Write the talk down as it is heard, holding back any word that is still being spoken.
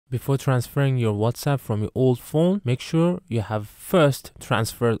Before transferring your WhatsApp from your old phone, make sure you have first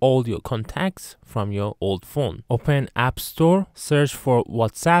transferred all your contacts from your old phone. Open App Store, search for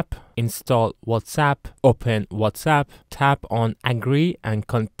WhatsApp, install WhatsApp, open WhatsApp, tap on agree and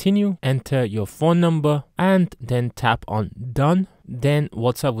continue, enter your phone number and then tap on done. Then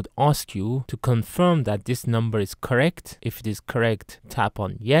WhatsApp would ask you to confirm that this number is correct. If it is correct, tap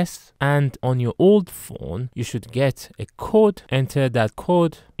on yes. And on your old phone, you should get a code. Enter that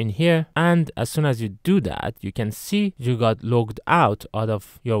code in here. And as soon as you do that, you can see you got logged out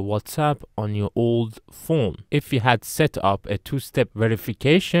of your WhatsApp on your old phone. If you had set up a two-step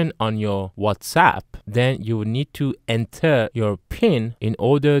verification on your WhatsApp, then you would need to enter your PIN in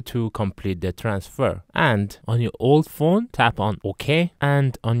order to complete the transfer. And on your old phone, tap on OK.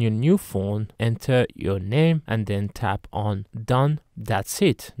 And on your new phone, enter your name and then tap on done. That's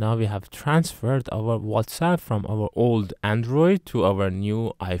it. Now we have transferred our WhatsApp from our old Android to our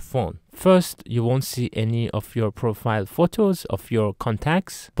new iPhone. First, you won't see any of your profile photos of your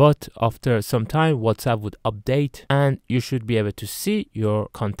contacts, but after some time, WhatsApp would update and you should be able to see your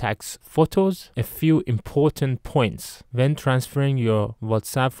contacts photos. A few important points. When transferring your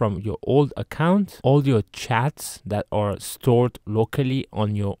WhatsApp from your old account, all your chats that are stored locally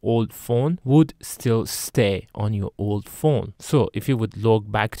on your old phone would still stay on your old phone. So if you would log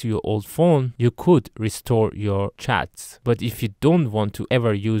back to your old phone, you could restore your chats. But if you don't want to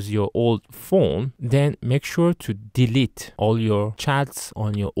ever use your old phone, then make sure to delete all your chats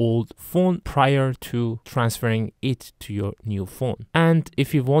on your old phone prior to transferring it to your new phone. And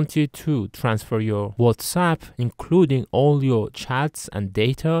if you wanted to transfer your WhatsApp, including all your chats and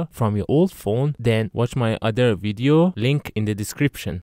data from your old phone, then watch my other video, link in the description.